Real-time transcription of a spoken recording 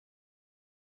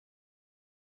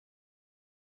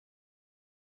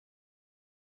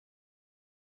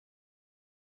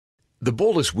The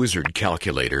Bolus Wizard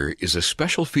Calculator is a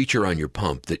special feature on your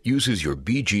pump that uses your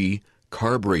BG,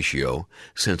 carb ratio,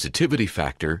 sensitivity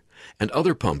factor, and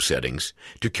other pump settings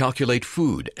to calculate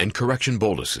food and correction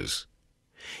boluses.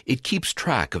 It keeps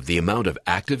track of the amount of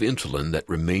active insulin that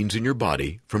remains in your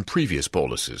body from previous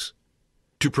boluses.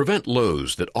 To prevent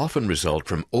lows that often result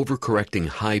from overcorrecting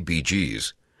high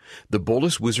BGs, the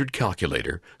Bolus Wizard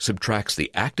Calculator subtracts the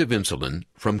active insulin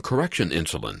from correction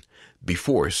insulin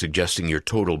before suggesting your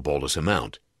total bolus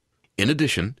amount. In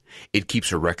addition, it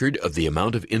keeps a record of the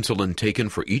amount of insulin taken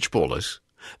for each bolus,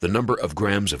 the number of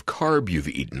grams of carb you've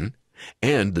eaten,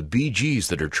 and the BGs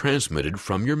that are transmitted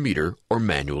from your meter or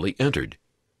manually entered.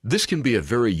 This can be a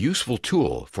very useful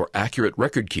tool for accurate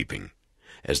record keeping,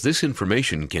 as this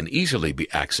information can easily be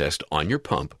accessed on your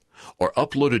pump or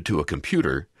uploaded to a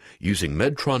computer using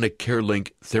Medtronic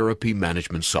CareLink therapy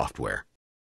management software.